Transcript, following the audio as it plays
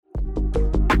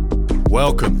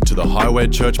Welcome to the Highway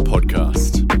Church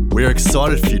podcast. We are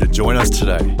excited for you to join us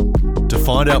today. To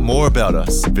find out more about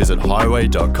us, visit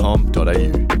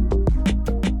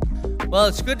highway.com.au. Well,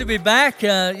 it's good to be back. We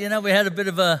had a bit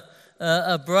of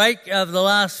a break over the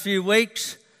last few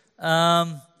weeks.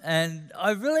 And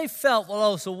I really felt while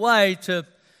I was away to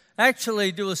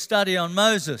actually do a study on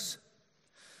Moses.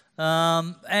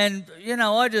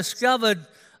 I discovered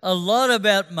a lot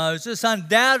about Moses,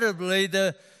 undoubtedly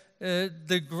the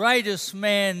greatest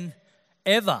man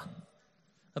ever,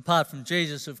 apart from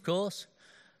Jesus, of course,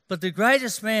 but the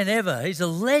greatest man ever. He's a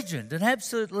legend, an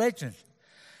absolute legend.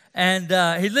 And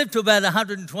he lived to about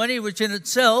 120, which in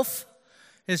itself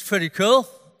is pretty cool.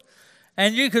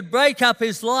 And you could break up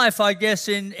his life, I guess,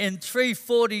 in 3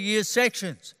 40-year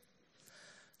sections.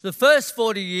 The first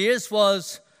 40 years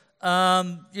was, he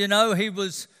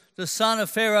was the son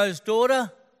of Pharaoh's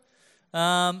daughter.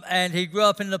 And he grew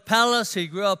up in the palace, he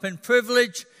grew up in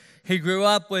privilege, he grew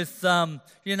up with,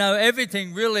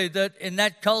 everything really that in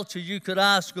that culture you could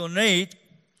ask or need.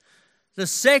 The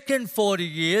second 40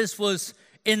 years was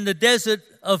in the desert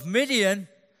of Midian,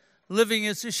 living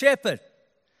as a shepherd.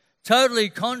 Totally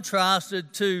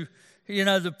contrasted to,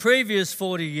 the previous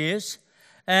 40 years.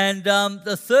 And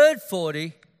the third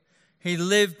 40, he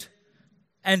lived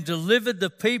and delivered the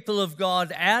people of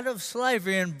God out of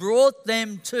slavery and brought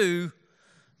them to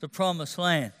the promised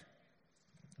land.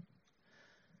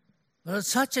 But it's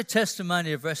such a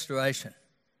testimony of restoration.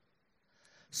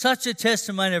 Such a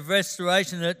testimony of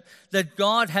restoration that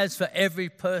God has for every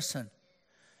person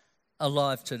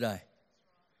alive today.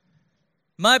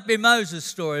 Might be Moses'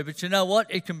 story, but you know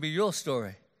what? It can be your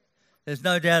story. There's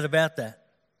no doubt about that.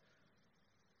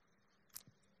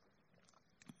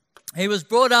 He was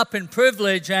brought up in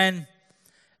privilege and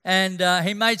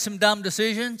he made some dumb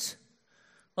decisions.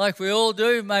 Like we all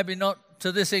do, maybe not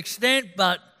to this extent,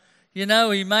 but, he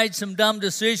made some dumb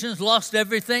decisions, lost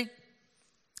everything,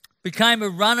 became a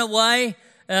runaway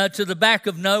to the back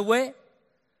of nowhere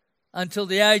until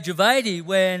the age of 80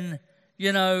 when,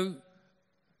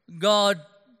 God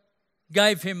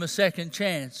gave him a second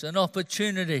chance, an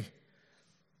opportunity,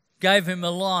 gave him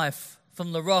a life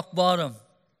from the rock bottom.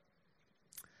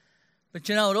 But,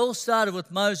 it all started with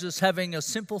Moses having a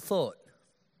simple thought.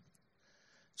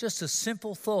 Just a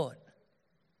simple thought.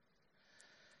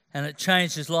 And it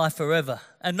changed his life forever.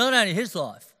 And not only his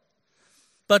life,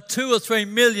 but 2 or 3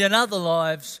 million other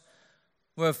lives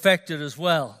were affected as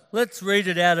well. Let's read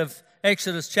it out of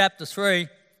Exodus chapter 3.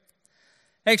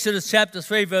 Exodus chapter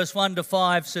 3 verse 1 to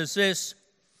 5 says this.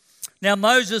 Now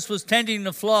Moses was tending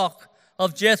the flock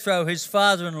of Jethro, his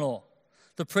father-in-law,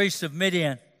 the priest of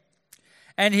Midian.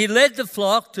 And he led the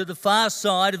flock to the far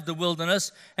side of the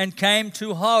wilderness and came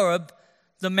to Horeb,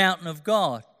 the mountain of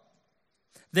God.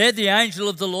 There the angel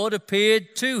of the Lord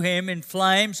appeared to him in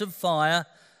flames of fire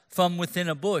from within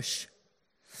a bush.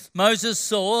 Moses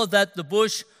saw that the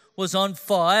bush was on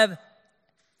fire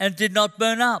and did not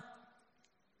burn up.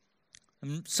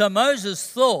 So Moses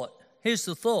thought, here's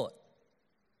the thought,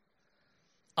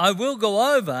 I will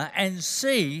go over and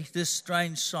see this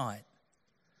strange sight,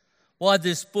 why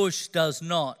this bush does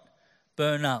not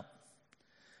burn up.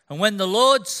 And when the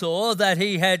Lord saw that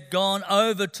he had gone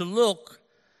over to look,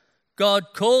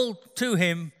 God called to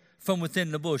him from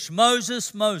within the bush,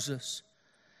 Moses, Moses.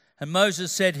 And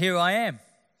Moses said, Here I am.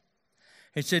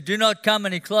 He said, Do not come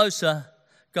any closer.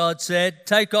 God said,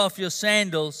 Take off your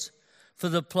sandals, for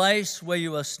the place where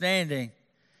you are standing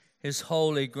is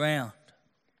holy ground.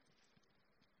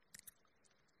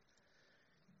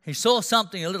 He saw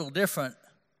something a little different,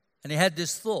 and he had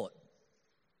this thought.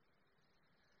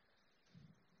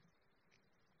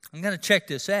 I'm going to check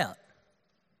this out.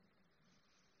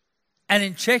 And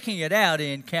in checking it out,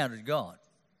 he encountered God.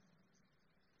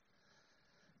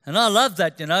 And I love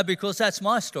that, because that's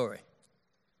my story.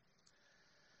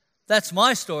 That's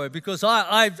my story because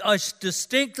I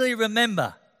distinctly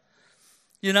remember,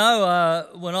 when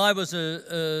I was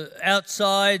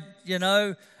outside,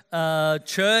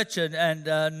 church and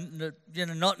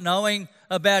not knowing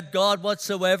about God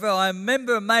whatsoever. I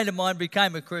remember a mate of mine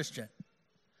became a Christian.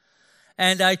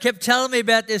 And he kept telling me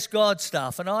about this God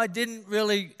stuff, and I didn't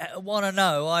really want to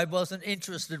know. I wasn't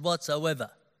interested whatsoever.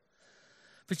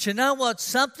 But you know what?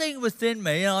 Something within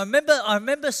me, and I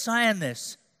remember saying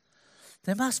this,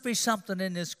 there must be something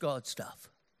in this God stuff.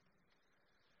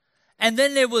 And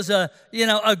then there was a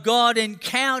God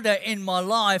encounter in my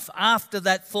life after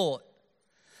that thought.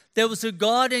 There was a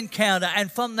God encounter,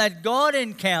 and from that God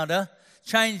encounter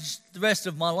changed the rest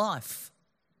of my life.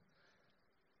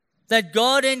 That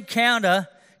God encounter,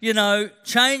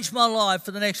 changed my life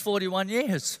for the next 41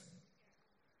 years.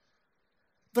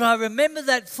 But I remember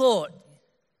that thought,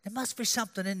 There must be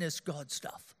something in this God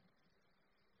stuff.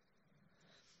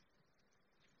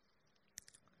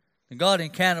 The God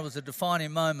encounter was a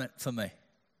defining moment for me.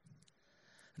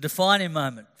 A defining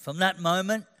moment. From that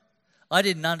moment, I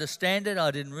didn't understand it,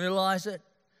 I didn't realize it,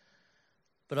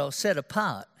 but I was set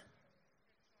apart.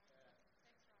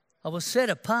 I was set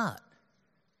apart.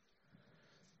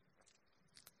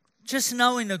 Just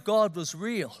knowing that God was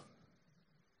real.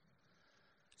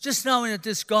 Just knowing that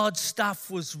this God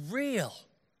stuff was real.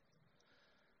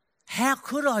 How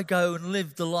could I go and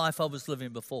live the life I was living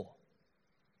before?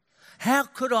 How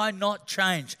could I not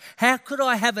change? How could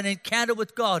I have an encounter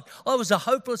with God? I was a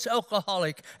hopeless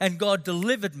alcoholic and God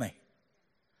delivered me.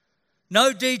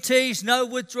 No DTs, no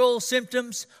withdrawal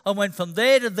symptoms. I went from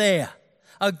there to there.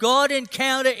 A God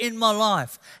encounter in my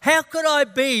life. How could I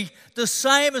be the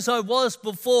same as I was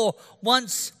before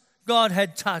once God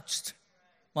had touched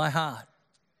my heart?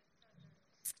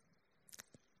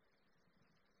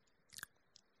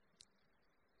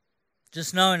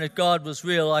 Just knowing that God was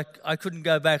real, I couldn't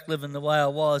go back living the way I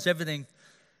was. Everything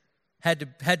had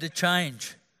to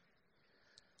change.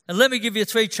 And let me give you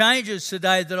 3 changes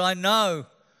today that I know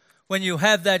when you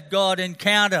have that God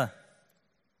encounter,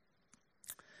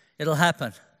 it'll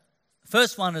happen. The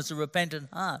first one is a repentant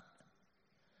heart.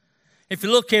 If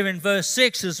you look here in verse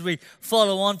 6, as we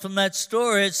follow on from that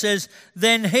story, it says,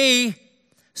 "Then he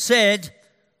said,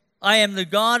 I am the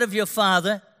God of your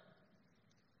father,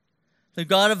 the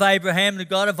God of Abraham, the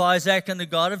God of Isaac, and the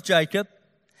God of Jacob."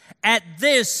 At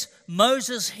this,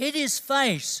 Moses hid his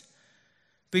face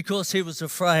because he was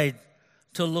afraid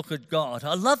to look at God.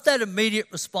 I love that immediate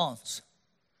response.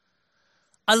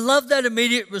 I love that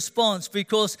immediate response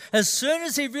because as soon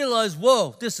as he realized,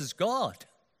 whoa, this is God.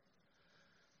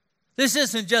 This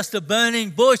isn't just a burning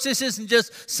bush. This isn't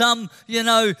just something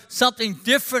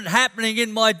different happening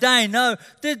in my day. No,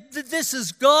 this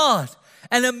is God.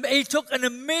 And he took an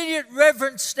immediate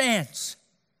reverent stance.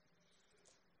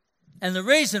 And the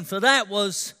reason for that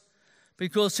was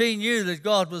because he knew that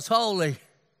God was holy.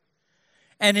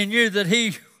 And he knew that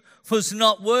he was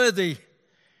not worthy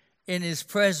in his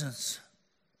presence.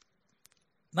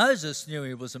 Moses knew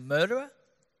he was a murderer.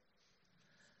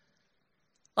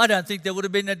 I don't think there would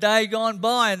have been a day gone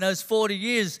by in those 40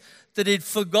 years that he'd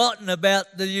forgotten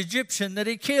about the Egyptian that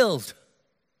he killed.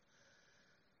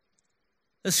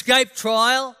 Escaped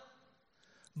trial,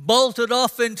 bolted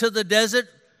off into the desert,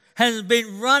 has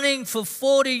been running for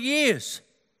 40 years.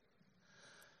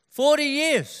 40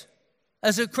 years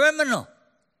as a criminal.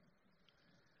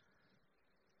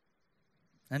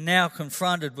 And now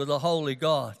confronted with a holy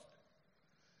God.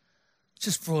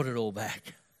 Just brought it all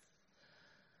back.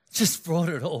 Just brought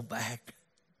it all back.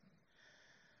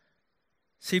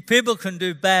 See, people can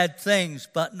do bad things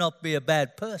but not be a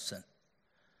bad person.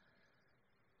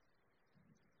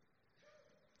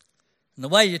 And the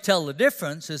way you tell the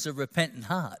difference is a repentant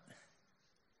heart.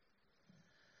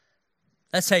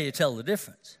 That's how you tell the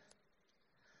difference.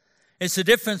 It's the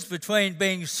difference between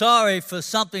being sorry for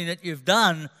something that you've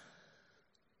done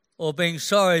or being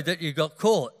sorry that you got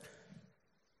caught.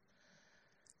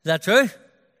 Is that true?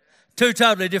 2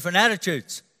 totally different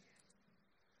attitudes.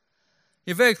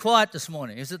 You're very quiet this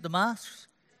morning. Is it the masks?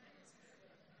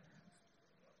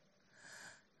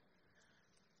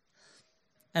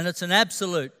 And it's an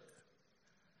absolute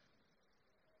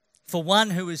for one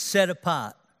who is set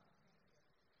apart.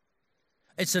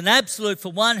 It's an absolute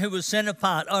for one who was set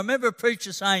apart. I remember a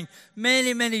preacher saying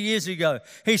many, many years ago,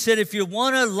 he said, if you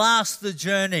want to last the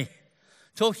journey,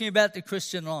 talking about the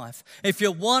Christian life, if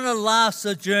you want to last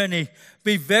the journey,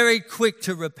 be very quick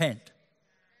to repent.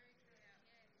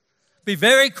 Be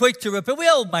very quick to repent. We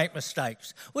all make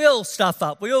mistakes. We all stuff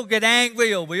up. We all get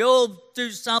angry or we all do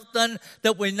something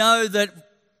that we know that,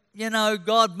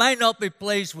 God may not be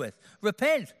pleased with.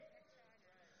 Repent.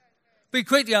 Be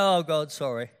quick to go, oh, God,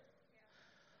 sorry.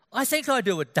 I think I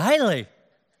do it daily.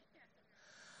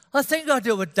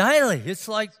 It's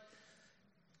like,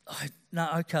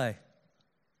 okay.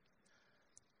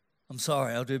 I'm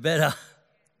sorry, I'll do better.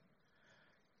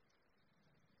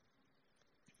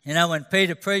 When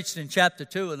Peter preached in chapter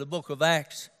 2 of the book of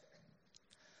Acts,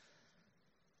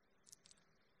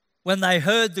 when they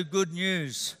heard the good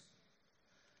news,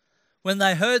 when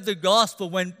they heard the gospel,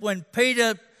 when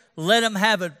Peter let them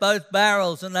have it, both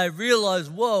barrels, and they realized,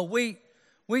 whoa, we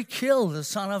killed the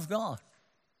Son of God.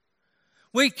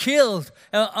 We killed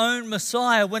our own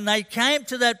Messiah. When they came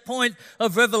to that point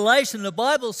of revelation, the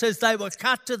Bible says they were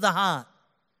cut to the heart.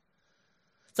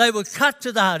 They were cut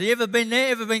to the heart. You ever been there?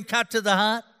 Ever been cut to the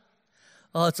heart?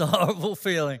 Oh, it's a horrible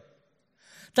feeling.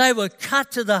 They were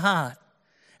cut to the heart.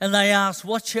 And they asked,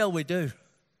 what shall we do?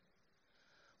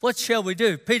 What shall we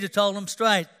do? Peter told them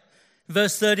straight.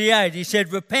 Verse 38, he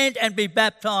said, repent and be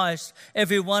baptized,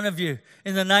 every one of you,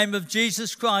 in the name of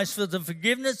Jesus Christ for the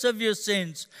forgiveness of your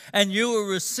sins, and you will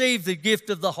receive the gift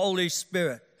of the Holy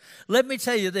Spirit. Let me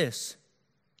tell you this.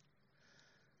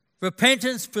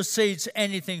 Repentance precedes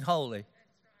anything holy.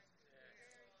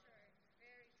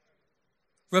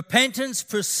 Repentance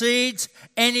precedes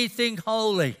anything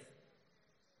holy.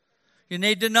 You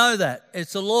need to know that.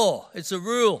 It's a law. It's a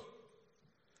rule.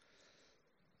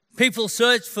 People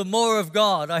search for more of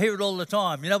God. I hear it all the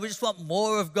time. We just want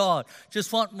more of God.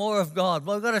 Just want more of God.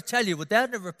 Well, I've got to tell you,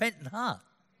 without a repentant heart,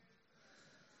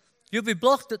 you'll be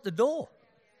blocked at the door.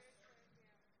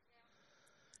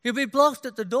 You'll be blocked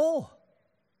at the door.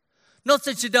 Not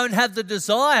that you don't have the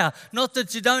desire, not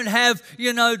that you don't have,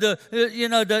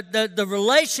 the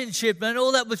relationship and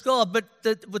all that with God, but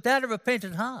without a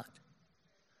repentant heart,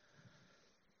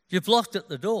 you're blocked at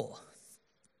the door.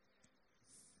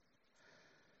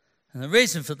 And the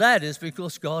reason for that is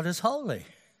because God is holy.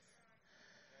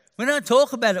 We don't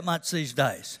talk about it much these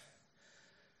days.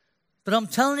 But I'm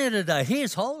telling you today, He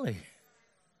is holy.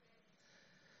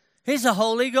 He's a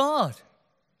holy God.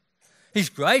 He's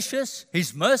gracious.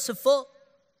 He's merciful.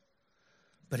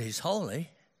 But He's holy.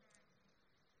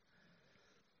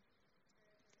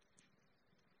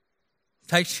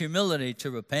 Takes humility to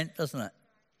repent, doesn't it?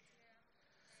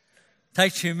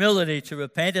 Takes humility to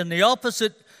repent. And the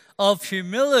opposite of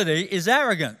humility is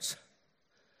arrogance.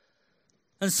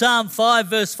 And Psalm 5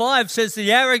 verse 5 says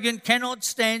the arrogant cannot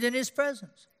stand in His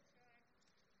presence.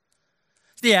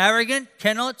 The arrogant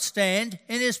cannot stand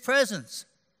in His presence.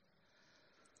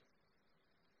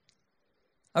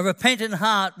 A repentant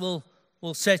heart will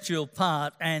set you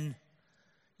apart and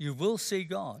you will see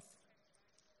God.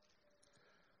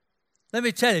 Let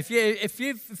me tell you, if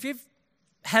you've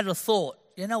had a thought,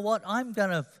 you know what, I'm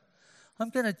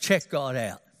gonna check God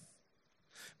out.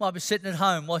 Might be sitting at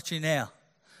home watching now.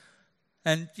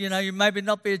 And, you maybe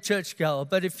not be a churchgoer,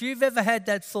 but if you've ever had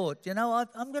that thought,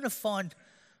 I'm going to find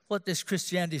what this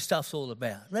Christianity stuff's all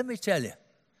about. Let me tell you.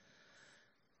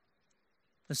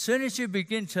 As soon as you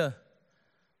begin to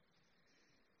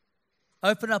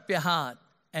open up your heart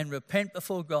and repent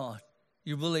before God,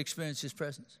 you will experience His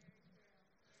presence.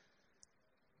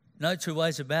 No two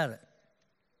ways about it.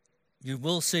 You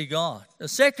will see God. The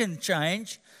second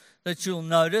change that you'll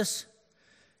notice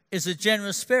is a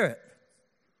generous spirit.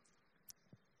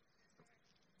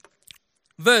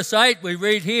 Verse 8, we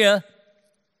read here,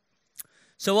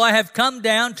 so I have come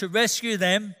down to rescue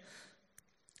them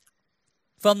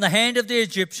from the hand of the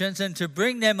Egyptians and to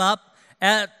bring them up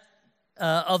out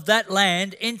of that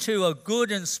land into a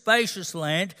good and spacious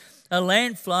land, a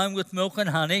land flowing with milk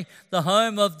and honey, the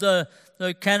home of the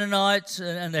Canaanites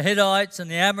and the Hittites and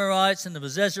the Amorites and the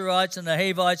Bezezerites and the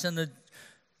Hivites and the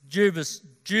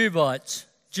Jebusites.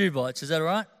 Is that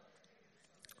right?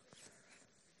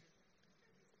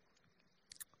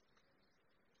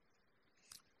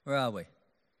 Where are we?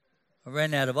 I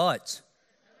ran out of ites.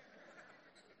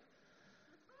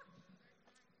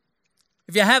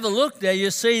 If you have a look there,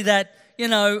 you see that,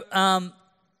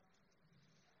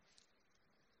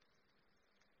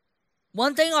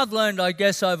 one thing I've learned, I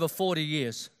guess, over 40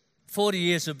 years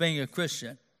of being a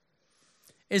Christian,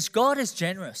 is God is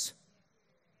generous.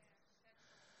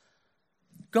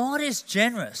 God is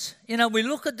generous. We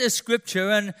look at this scripture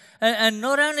and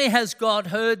not only has God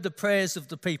heard the prayers of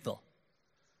the people,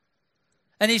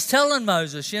 and He's telling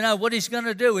Moses, what He's going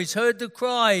to do. He's heard the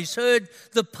cry. He's heard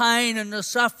the pain and the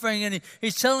suffering. And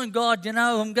He's telling God,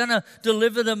 I'm going to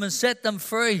deliver them and set them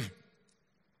free.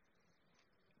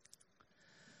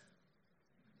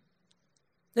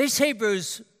 These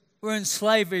Hebrews were in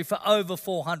slavery for over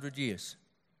 400 years.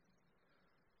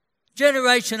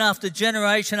 Generation after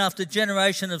generation after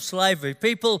generation of slavery.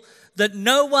 People that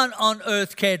no one on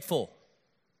earth cared for.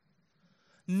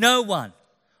 No one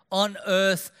on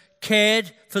earth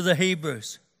cared for the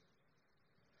Hebrews.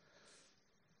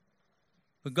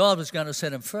 But God was going to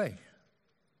set them free.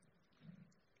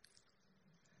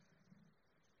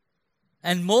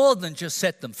 And more than just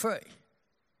set them free.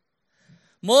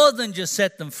 More than just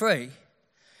set them free.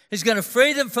 He's going to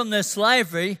free them from their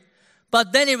slavery,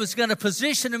 but then He was going to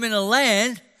position them in a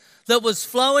land that was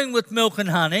flowing with milk and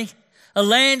honey, a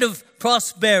land of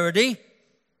prosperity,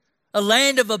 a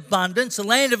land of abundance, a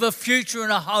land of a future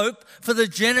and a hope for the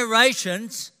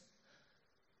generations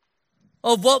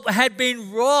of what had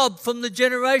been robbed from the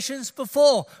generations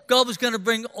before. God was going to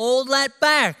bring all that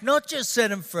back, not just set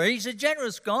them free. He's a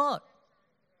generous God.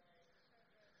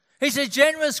 He's a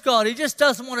generous God. He just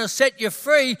doesn't want to set you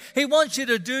free. He wants you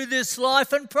to do this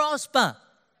life and prosper.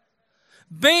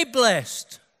 Be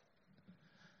blessed.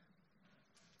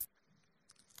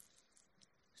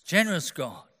 Generous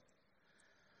God.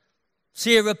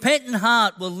 See, a repentant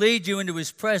heart will lead you into his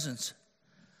presence.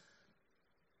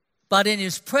 But in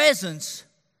his presence,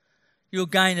 you'll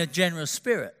gain a generous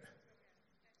spirit.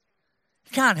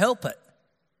 You can't help it.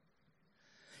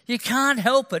 You can't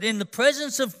help it. In the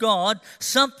presence of God,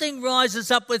 something rises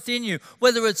up within you,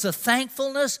 whether it's a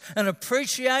thankfulness, an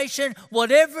appreciation,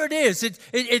 whatever it is,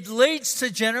 it leads to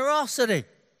generosity.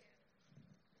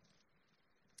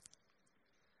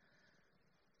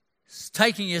 It's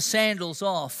taking your sandals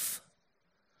off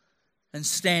and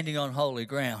standing on holy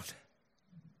ground.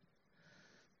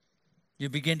 You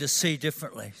begin to see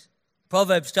differently.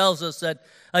 Proverbs tells us that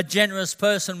a generous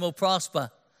person will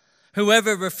prosper.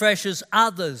 Whoever refreshes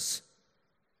others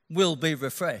will be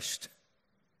refreshed.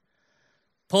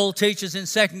 Paul teaches in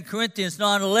 2 Corinthians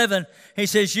 9:11, he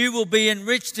says, you will be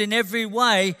enriched in every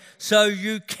way so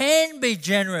you can be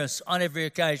generous on every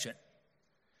occasion.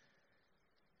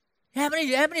 How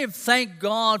many have thanked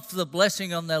God for the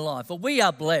blessing on their life? Well, we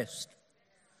are blessed.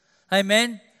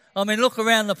 Amen? I mean, look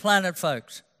around the planet,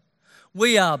 folks.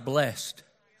 We are blessed.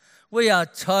 We are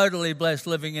totally blessed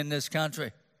living in this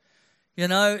country. You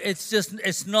know,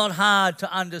 it's not hard to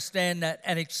understand that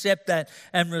and accept that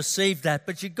and receive that.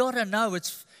 But you've got to know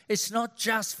it's not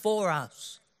just for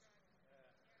us.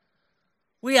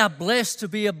 We are blessed to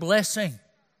be a blessing.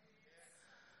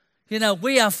 You know,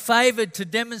 we are favored to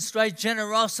demonstrate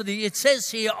generosity. It says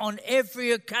here on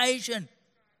every occasion.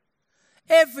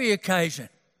 Every occasion.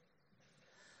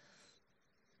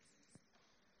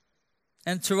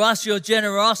 And to us, your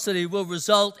generosity will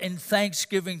result in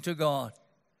thanksgiving to God.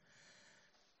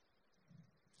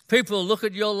 People will look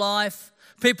at your life.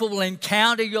 People will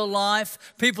encounter your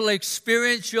life. People will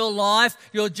experience your life,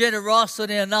 your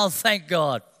generosity, and they'll thank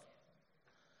God.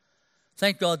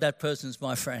 Thank God that person's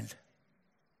my friend.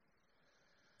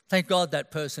 Thank God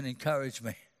that person encouraged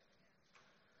me.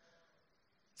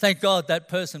 Thank God that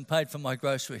person paid for my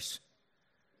groceries.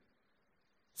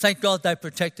 Thank God they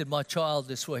protected my child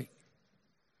this week.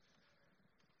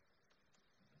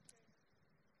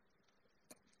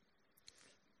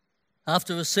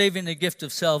 After receiving the gift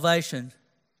of salvation,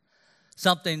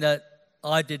 something that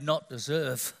I did not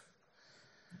deserve,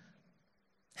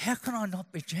 how can I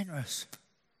not be generous?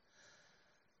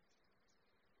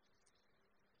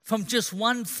 From just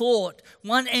one thought,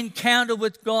 one encounter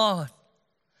with God,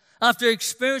 after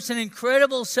experiencing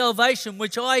incredible salvation,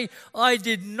 which I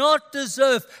did not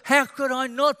deserve, how could I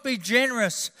not be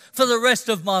generous for the rest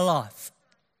of my life?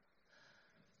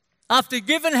 After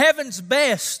giving heaven's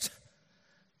best,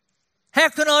 how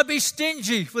can I be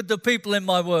stingy with the people in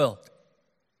my world?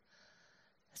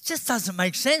 It just doesn't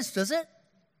make sense, does it?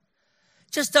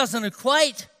 It just doesn't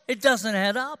equate. It doesn't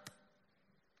add up.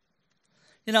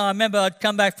 You know, I remember I'd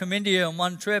come back from India on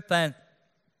one trip and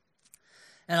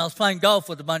I was playing golf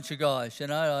with a bunch of guys. You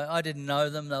know, I didn't know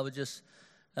them. They were just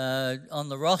on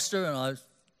the roster, and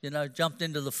I, jumped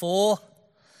into the four.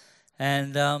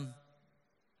 And,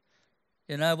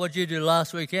 what did you do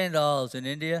last weekend? Oh, I was in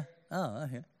India. Oh,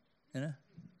 okay.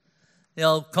 The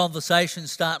old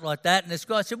conversations start like that, and this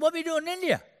guy said, what are you doing in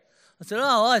India?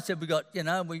 I said, we got,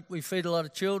 we feed a lot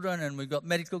of children, and we've got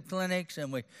medical clinics,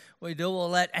 and we do all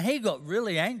that. And he got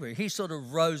really angry. He sort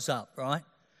of rose up, right?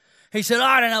 He said,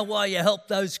 I don't know why you help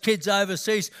those kids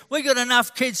overseas. We got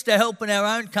enough kids to help in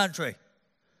our own country.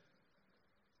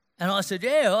 And I said,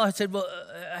 yeah. I said, well,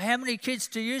 how many kids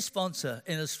do you sponsor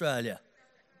in Australia?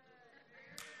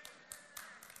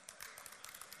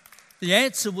 The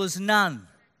answer was none.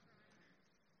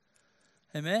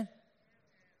 Amen?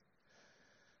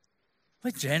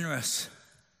 We're generous.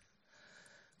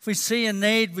 If we see a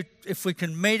need, if we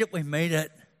can meet it, we meet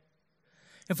it.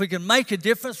 If we can make a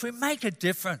difference, we make a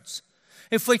difference.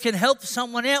 If we can help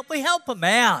someone out, we help them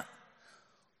out.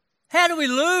 How do we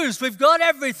lose? We've got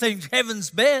everything, heaven's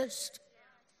best.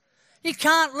 You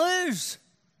can't lose.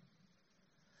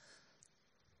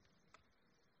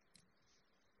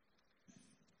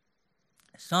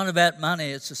 It's not about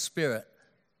money, it's a spirit.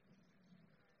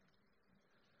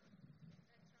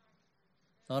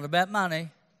 It's not about money,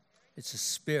 it's a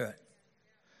spirit.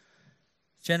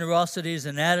 Generosity is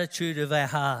an attitude of our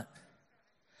heart.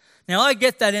 Now, I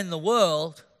get that in the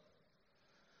world.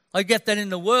 I get that in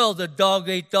the world, the dog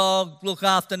eat dog, look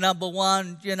after number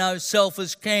one, self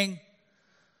is king.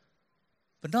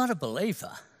 But not a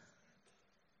believer.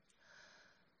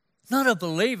 Not a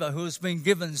believer who has been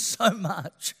given so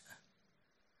much.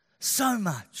 So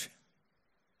much.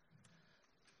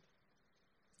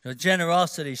 Your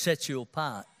generosity sets you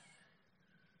apart.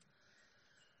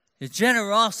 Your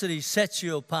generosity sets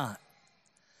you apart.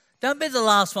 Don't be the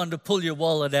last one to pull your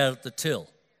wallet out at the till.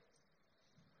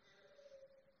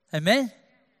 Amen?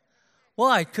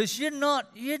 Why? Because you're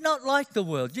not like the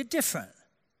world. You're different.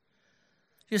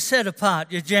 You're set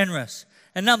apart. You're generous.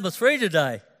 And number 3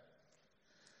 today,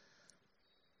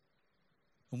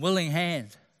 a willing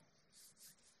hand.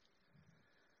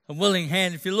 A willing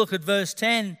hand. If you look at verse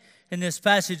 10 in this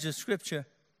passage of Scripture,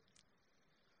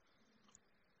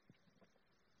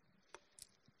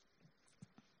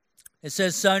 it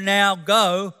says, "So now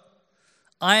go,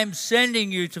 I am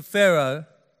sending you to Pharaoh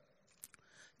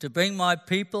to bring my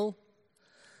people,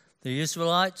 the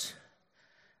Israelites,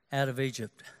 out of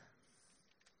Egypt."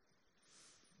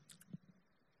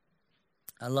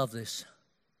 I love this.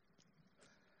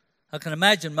 I can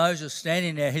imagine Moses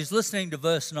standing there. He's listening to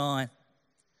verse 9.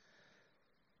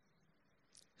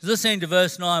 He's listening to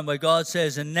verse 9 where God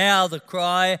says, "And now the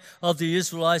cry of the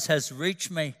Israelites has reached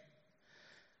me,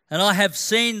 and I have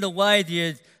seen the way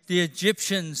the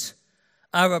Egyptians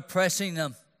are oppressing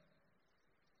them."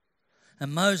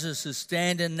 And Moses is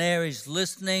standing there. He's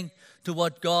listening to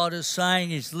what God is saying.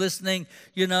 He's listening,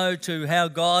 to how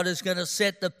God is going to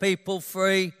set the people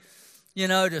free,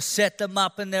 to set them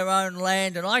up in their own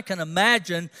land. And I can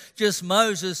imagine just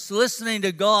Moses listening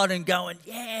to God and going,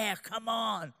 "Yeah, come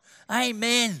on,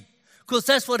 amen." Because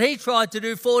that's what he tried to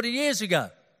do 40 years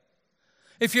ago.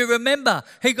 If you remember,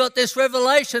 he got this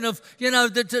revelation of,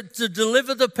 to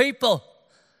deliver the people.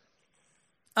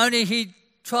 Only he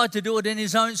tried to do it in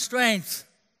his own strength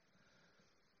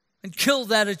and kill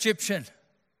that Egyptian.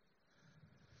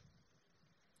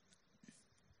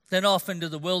 Then off into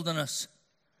the wilderness.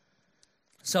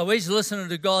 So he's listening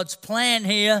to God's plan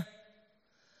here,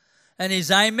 and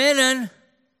he's amening.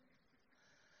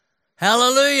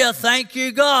 Hallelujah, thank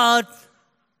you, God.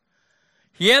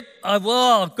 Yep,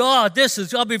 God,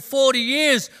 I've been 40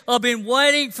 years, I've been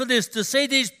waiting for this, to see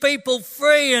these people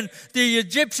free and the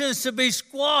Egyptians to be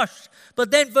squashed. But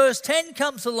then verse 10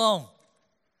 comes along,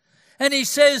 and he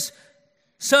says,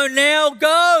 "So now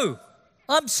go,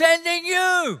 I'm sending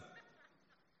you."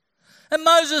 And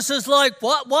Moses is like,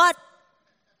 What?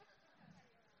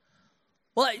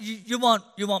 What, you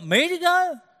want me to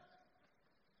go?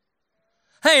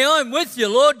 Hey, I'm with you,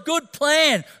 Lord. Good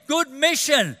plan, good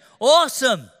mission,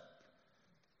 awesome.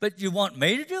 But you want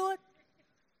me to do it?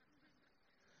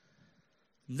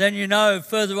 And then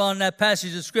further on in that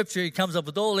passage of Scripture, he comes up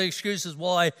with all the excuses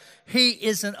why he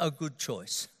isn't a good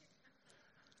choice.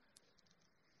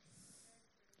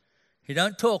 He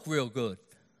don't talk real good.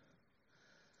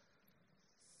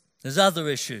 There's other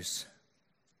issues.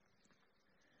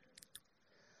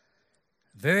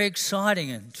 Very exciting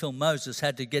until Moses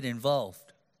had to get involved.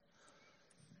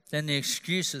 Then the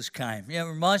excuses came. It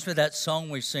reminds me of that song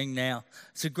we sing now.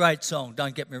 It's a great song,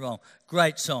 don't get me wrong.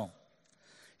 Great song.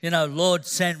 Lord,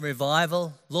 send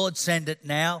revival. Lord, send it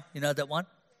now. You know that one?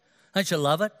 Don't you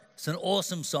love it? It's an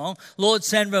awesome song. Lord,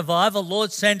 send revival.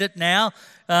 Lord, send it now.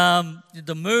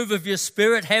 The move of your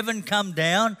Spirit, heaven come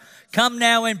down. Come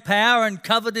now in power and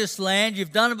cover this land.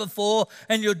 You've done it before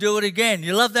and you'll do it again.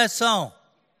 You love that song?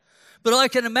 But I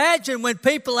can imagine when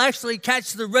people actually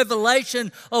catch the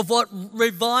revelation of what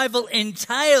revival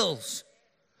entails,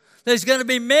 there's going to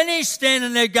be many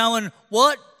standing there going,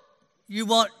 "What? You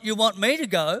want me to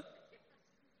go?"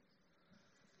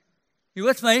 You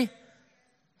with me?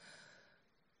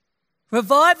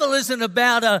 Revival isn't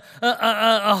about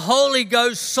a Holy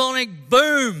Ghost sonic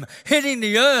boom hitting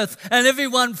the earth and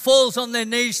everyone falls on their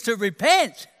knees to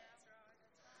repent.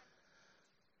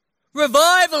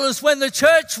 Revival is when the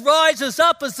church rises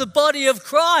up as the body of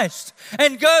Christ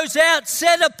and goes out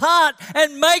set apart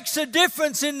and makes a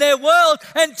difference in their world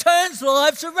and turns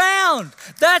lives around.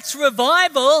 That's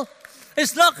revival.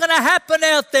 It's not going to happen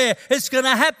out there. It's going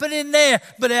to happen in there,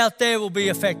 but out there will be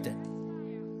affected.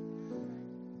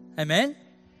 Amen?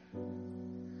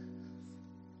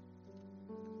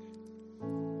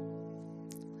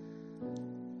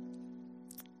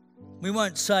 We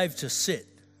weren't saved to sit.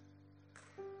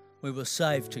 We were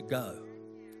saved to go.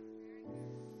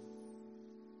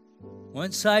 We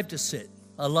weren't saved to sit.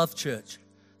 I love church.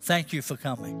 Thank you for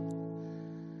coming.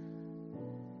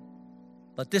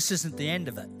 But this isn't the end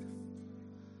of it.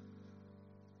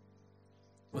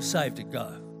 We're saved to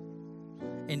go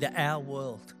into our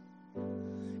world,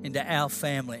 into our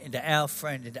family, into our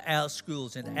friend, into our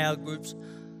schools, into our groups,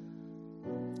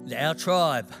 into our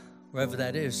tribe, wherever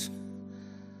that is.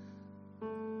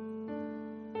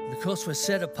 Because we're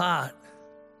set apart,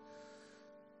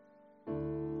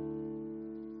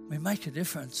 we make a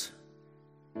difference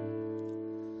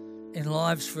in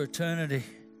lives for eternity.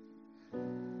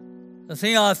 The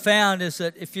thing I've found is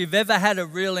that if you've ever had a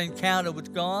real encounter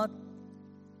with God,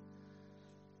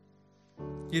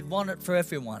 you'd want it for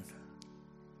everyone.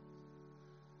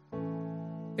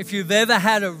 If you've ever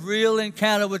had a real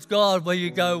encounter with God where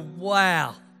you go,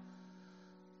 wow,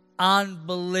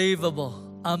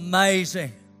 unbelievable,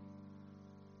 amazing,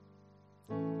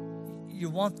 you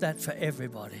want that for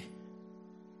everybody.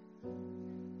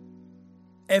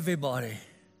 Everybody.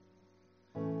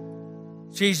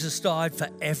 Jesus died for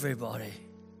everybody.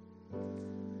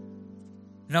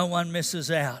 No one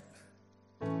misses out.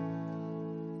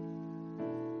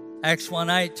 Acts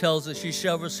 1:8 tells us you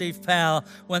shall receive power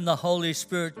when the Holy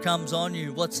Spirit comes on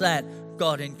you. What's that?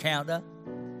 God encounter.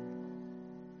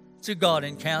 It's a God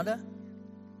encounter.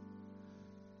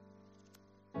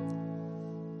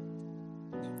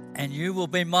 And you will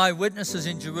be my witnesses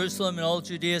in Jerusalem and all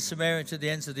Judea, Samaria, and to the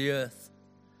ends of the earth.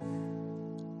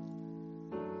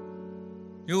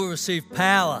 You will receive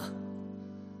power,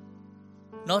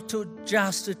 not to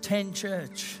just attend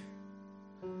church,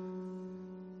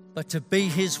 but to be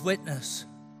His witness,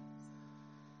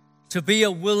 to be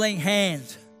a willing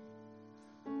hand,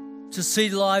 to see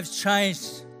lives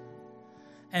changed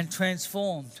and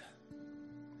transformed.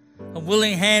 A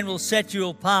willing hand will set you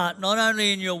apart, not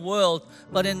only in your world,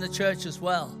 but in the church as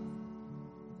well.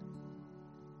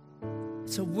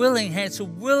 It's a willing hand.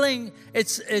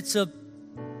 It's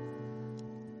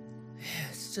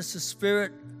just a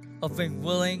spirit of being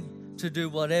willing to do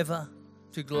whatever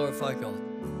to glorify God.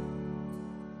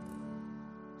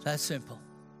 It's that simple.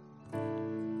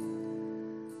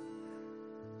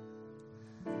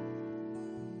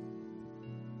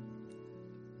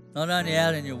 Not only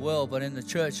out in your world, but in the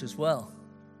church as well.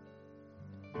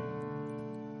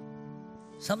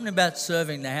 Something about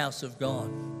serving the house of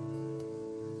God.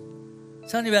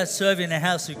 Something about serving the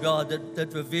house of God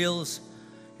that reveals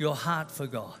your heart for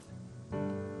God.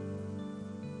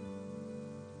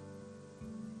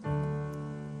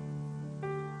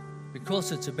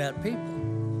 Because it's about people.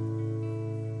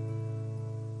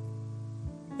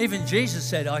 Even Jesus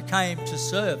said, I came to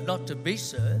serve, not to be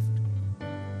served.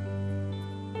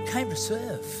 I came to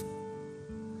serve.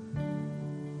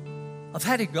 I've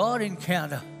had a God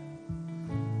encounter.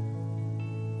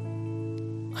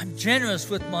 I'm generous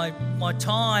with my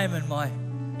time and my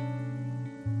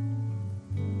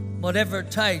whatever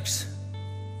it takes.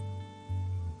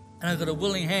 And I've got a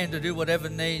willing hand to do whatever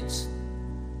needs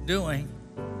doing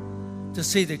to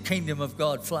see the kingdom of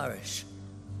God flourish.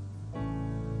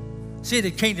 See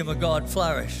the kingdom of God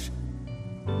flourish.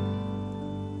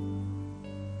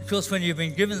 Because when you've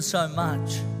been given so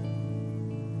much,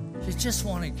 you just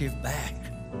want to give back,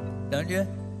 don't you?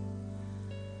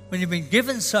 When you've been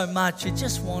given so much, you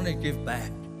just want to give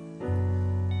back.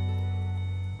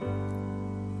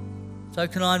 So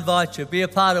can I invite you, be a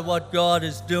part of what God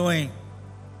is doing,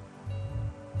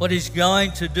 what He's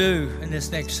going to do in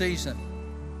this next season.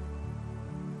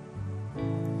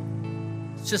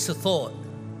 It's just a thought.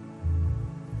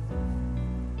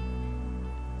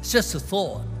 It's just a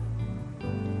thought.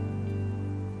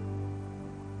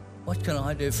 What can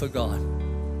I do for God?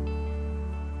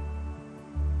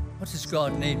 What does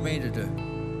God need me to do?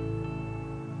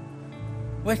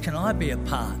 Where can I be a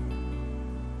part?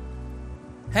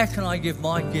 How can I give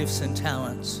my gifts and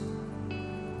talents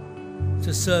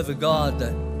to serve a God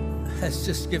that has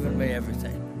just given me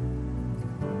everything?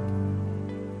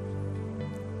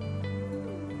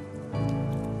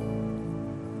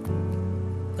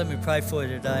 Let me pray for you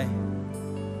today.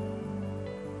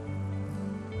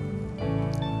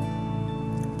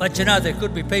 But you know, there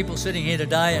could be people sitting here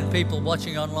today and people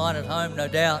watching online at home, no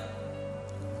doubt.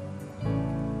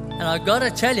 And I've got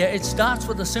to tell you, it starts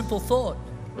with a simple thought.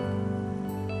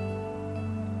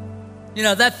 You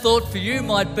know, that thought for you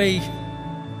might be,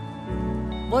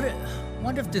 wonder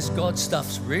if this God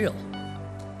stuff's real?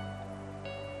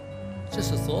 It's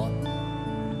just a thought.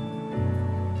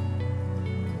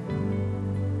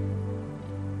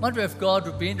 Wonder if God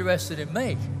would be interested in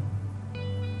me?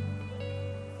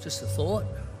 Just a thought.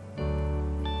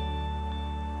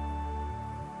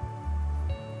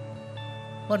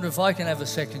 Wonder if I can have a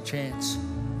second chance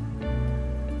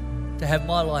to have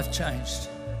my life changed.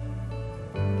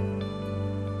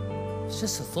 It's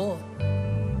just a thought.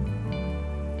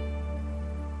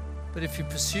 But if you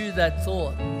pursue that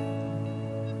thought,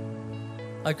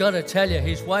 I got to tell you,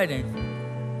 He's waiting.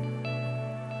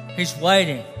 He's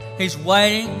waiting. He's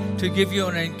waiting to give you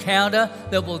an encounter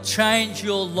that will change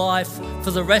your life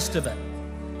for the rest of it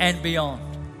and beyond.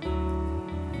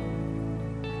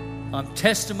 I'm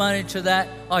testimony to that.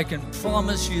 I can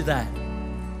promise you that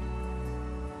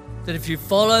if you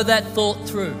follow that thought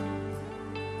through,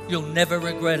 you'll never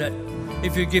regret it.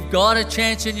 If you give God a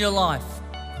chance in your life,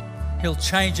 He'll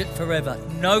change it forever.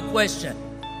 No question.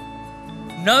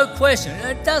 No question.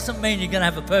 It doesn't mean you're going to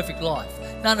have a perfect life.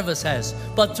 None of us has.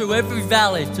 But through every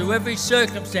valley, through every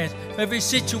circumstance, every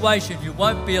situation, you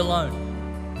won't be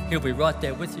alone. He'll be right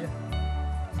there with you.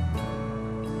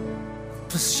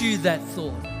 Pursue that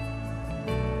thought.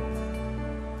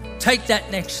 Take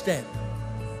that next step.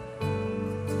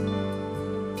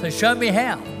 So show me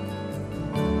how.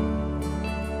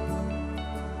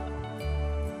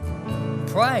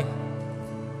 Pray.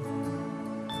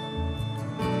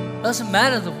 Doesn't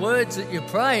matter the words that you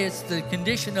pray, it's the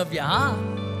condition of your heart.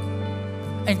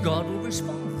 And God will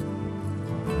respond.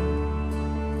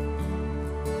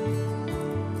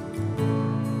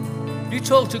 You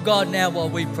talk to God now while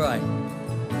we pray.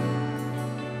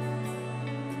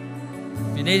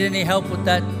 If you need any help with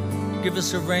that, give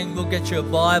us a ring. We'll get you a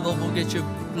Bible, we'll get you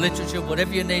literature,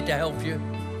 whatever you need to help you.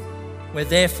 We're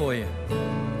there for you.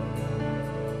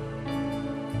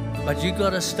 But you've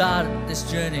got to start this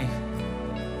journey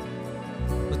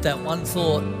with that one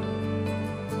thought.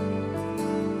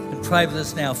 And pray with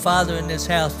us now. Father, in this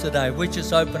house today, we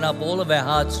just open up all of our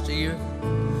hearts to you.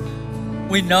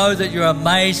 We know that you're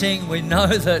amazing. We know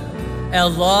that our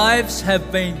lives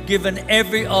have been given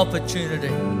every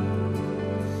opportunity.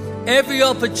 Every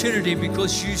opportunity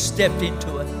because you stepped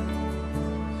into it.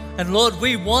 And Lord,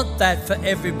 we want that for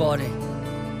everybody.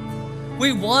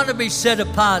 We want to be set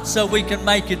apart so we can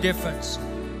make a difference.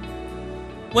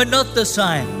 We're not the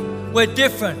same. We're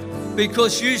different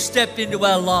because you stepped into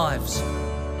our lives.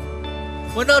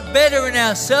 We're not better in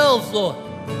ourselves, Lord,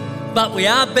 but we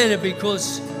are better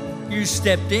because you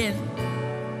stepped in,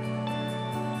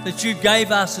 that you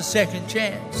gave us a second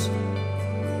chance.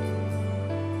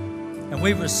 And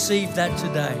we receive that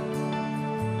today.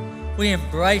 We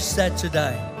embrace that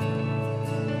today.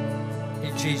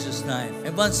 In Jesus' name.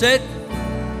 Everyone said,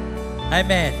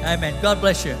 amen, amen. God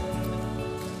bless you.